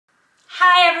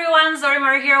everyone,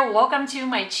 Zorimar here. Welcome to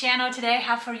my channel. Today I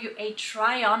have for you a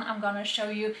try on. I'm gonna show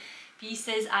you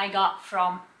pieces I got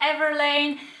from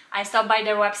Everlane. I stopped by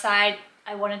their website.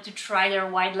 I wanted to try their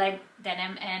wide leg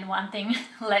denim and one thing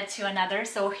led to another,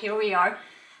 so here we are.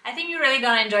 I think you're really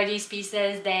gonna enjoy these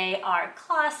pieces. They are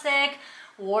classic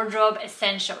wardrobe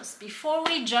essentials. Before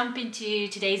we jump into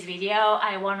today's video,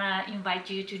 I wanna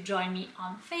invite you to join me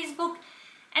on Facebook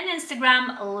and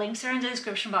Instagram. Links are in the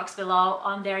description box below.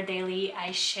 On there daily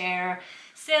I share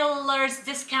sale alerts,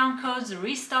 discount codes,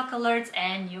 restock alerts,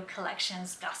 and new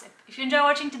collections gossip. If you enjoy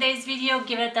watching today's video,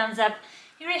 give it a thumbs up.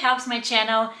 It really helps my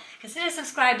channel. Consider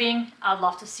subscribing. I'd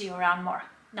love to see you around more.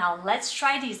 Now let's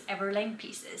try these Everlane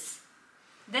pieces.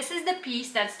 This is the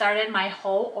piece that started my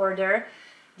whole order.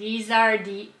 These are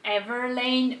the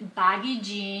Everlane baggy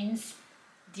jeans.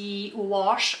 The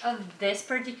wash of this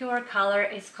particular color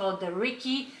is called the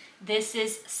Ricky. This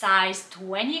is size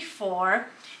 24.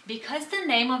 Because the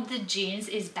name of the jeans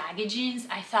is baggy jeans,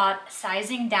 I thought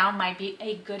sizing down might be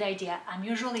a good idea. I'm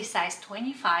usually size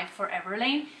 25 for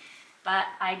Everlane, but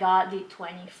I got the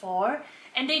 24.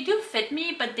 And they do fit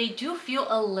me, but they do feel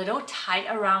a little tight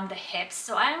around the hips.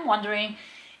 So I'm wondering,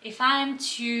 if I'm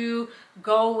to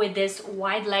go with this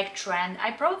wide leg trend, I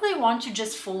probably want to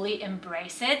just fully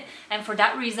embrace it. And for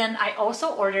that reason, I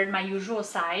also ordered my usual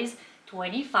size,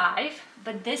 25,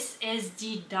 but this is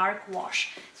the dark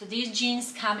wash. So these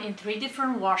jeans come in 3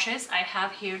 different washes. I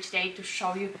have here today to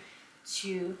show you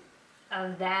 2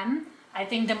 of them. I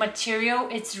think the material,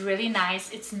 it's really nice.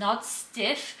 It's not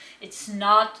stiff, it's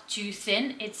not too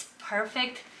thin, it's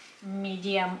perfect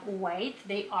medium weight.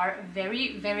 They are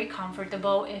very, very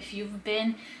comfortable. If you've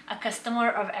been a customer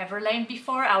of Everlane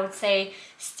before, I would say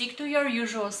stick to your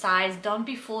usual size. Don't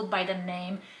be fooled by the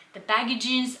name. The baggy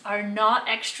jeans are not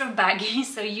extra baggy,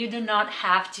 so you do not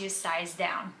have to size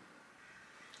down.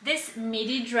 This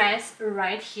midi dress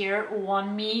right here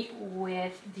won me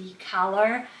with the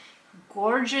color.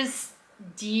 Gorgeous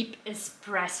deep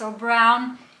espresso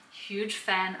brown. Huge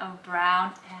fan of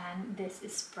brown, and this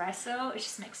espresso, it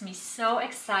just makes me so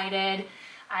excited.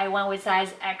 I went with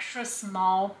size extra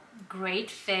small, great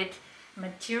fit.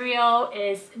 Material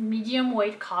is medium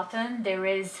weight cotton. There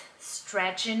is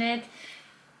stretch in it.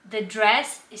 The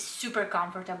dress is super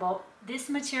comfortable. This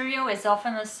material is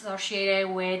often associated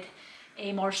with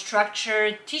a more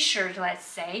structured t-shirt, let's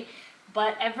say,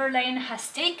 but Everlane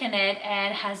has taken it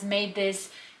and has made this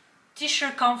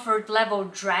t-shirt comfort level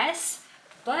dress,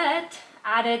 but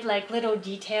added like little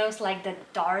details like the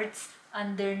darts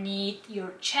underneath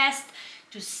your chest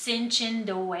to cinch in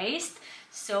the waist,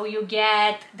 so you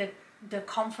get the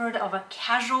comfort of a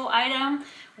casual item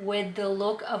with the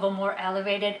look of a more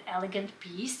elevated, elegant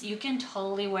piece. You can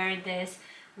totally wear this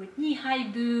with knee-high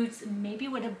boots, maybe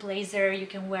with a blazer. You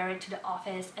can wear it to the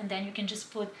office, and then you can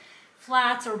just put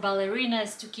flats or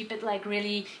ballerinas to keep it like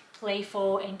really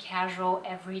playful and casual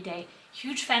every day.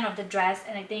 Huge fan of the dress,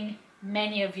 and I think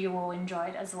many of you will enjoy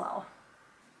it as well.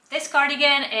 This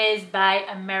cardigan is by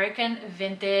American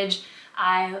Vintage.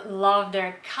 I love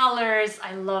their colors,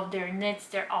 I love their knits.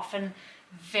 They're often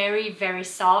very, very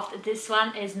soft. This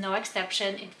one is no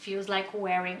exception. It feels like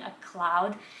wearing a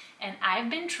cloud. And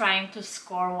I've been trying to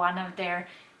score one of their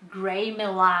gray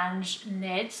melange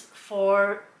knits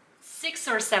for 6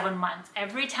 or 7 months.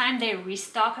 Every time they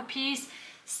restock a piece,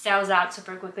 sells out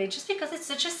super quickly, just because it's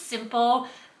such a simple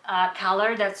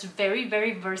color that's very,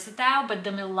 very versatile, but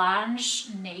the melange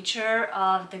nature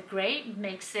of the gray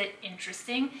makes it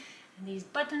interesting. And these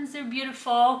buttons are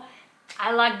beautiful.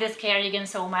 I like this cardigan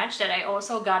so much that I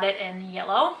also got it in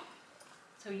yellow.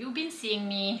 So you've been seeing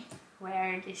me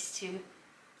wear this too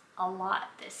a lot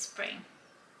this spring.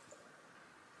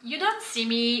 You don't see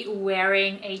me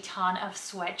wearing a ton of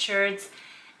sweatshirts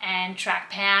and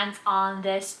track pants on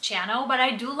this channel, but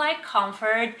I do like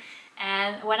comfort.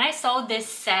 And when I saw this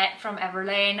set from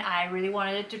Everlane, I really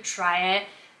wanted to try it.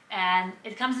 And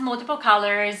it comes in multiple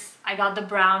colors. I got the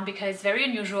brown because it's very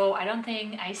unusual. I don't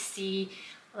think I see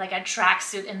like a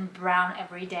tracksuit in brown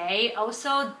every day.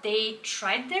 Also, they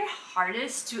tried their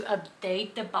hardest to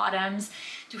update the bottoms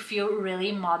to feel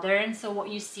really modern. So what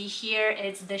you see here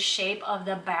is the shape of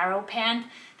the barrel pant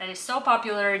that is so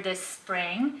popular this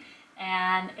spring.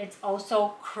 And it's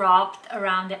also cropped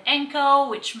around the ankle,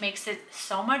 which makes it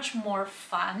so much more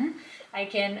fun. I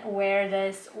can wear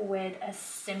this with a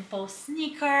simple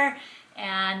sneaker,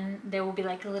 and there will be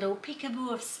like a little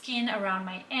peekaboo of skin around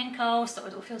my ankle, so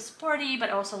it will feel sporty but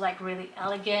also like really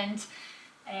elegant.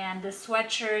 And the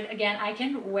sweatshirt, again, I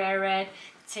can wear it.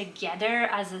 together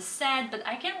as a set, but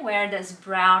I can wear this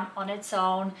brown on its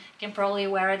own. I can probably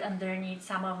wear it underneath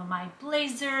some of my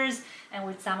blazers and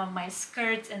with some of my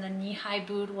skirts and a knee-high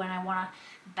boot when I want to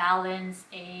balance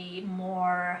a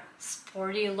more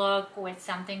sporty look with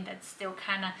something that's still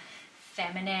kind of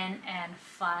feminine and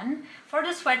fun. For the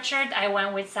sweatshirt, I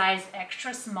went with size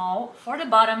extra small for the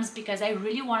bottoms because I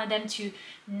really wanted them to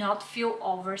not feel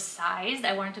oversized.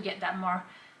 I wanted to get that more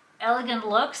elegant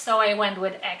look, so I went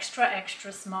with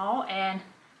extra small, and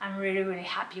I'm really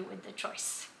happy with the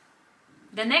choice.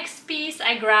 The next piece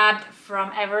I grabbed from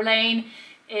Everlane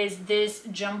is this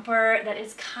jumper that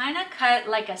is kind of cut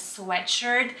like a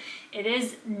sweatshirt. It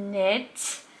is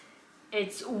knit.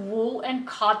 It's wool and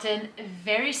cotton,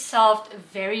 very soft,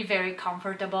 very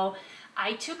comfortable.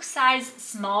 I took size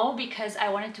small because I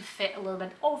wanted to fit a little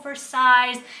bit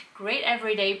oversized. Great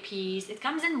everyday piece. It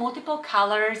comes in multiple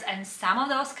colors, and some of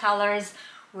those colors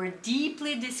were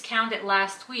deeply discounted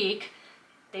last week.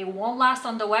 They won't last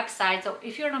on the website, so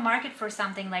if you're in the market for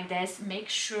something like this, make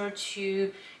sure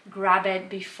to grab it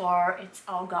before it's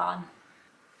all gone.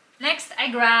 Next,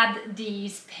 I grabbed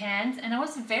these pants, and I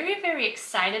was very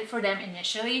excited for them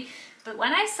initially, but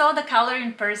when I saw the color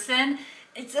in person,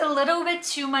 it's a little bit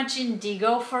too much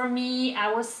indigo for me. I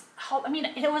mean,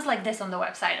 it was like this on the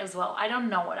website as well. I don't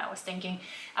know what I was thinking.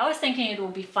 I was thinking it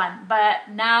would be fun, but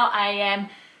now I am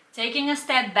taking a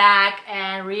step back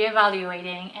and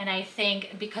reevaluating, and I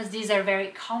think because these are very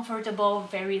comfortable,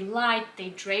 very light, they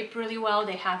drape really well,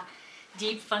 they have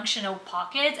deep functional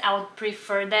pockets, I would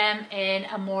prefer them in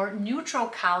a more neutral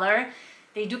color.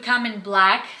 They do come in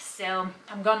black, so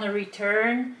I'm gonna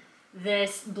return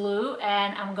this blue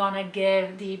and I'm gonna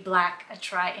give the black a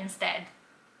try instead.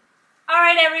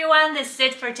 Alright everyone, this is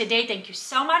it for today. Thank you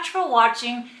so much for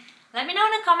watching. Let me know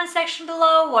in the comment section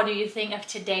below, what do you think of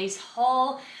today's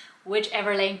haul? Which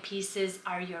Everlane pieces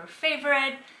are your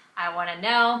favorite? I want to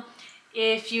know.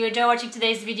 If you enjoy watching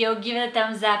today's video, give it a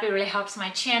thumbs up. It really helps my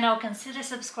channel. Consider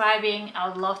subscribing. I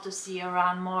would love to see you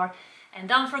around more. And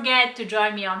don't forget to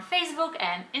join me on Facebook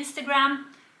and Instagram.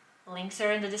 Links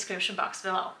are in the description box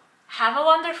below. Have a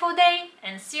wonderful day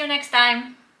and see you next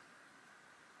time.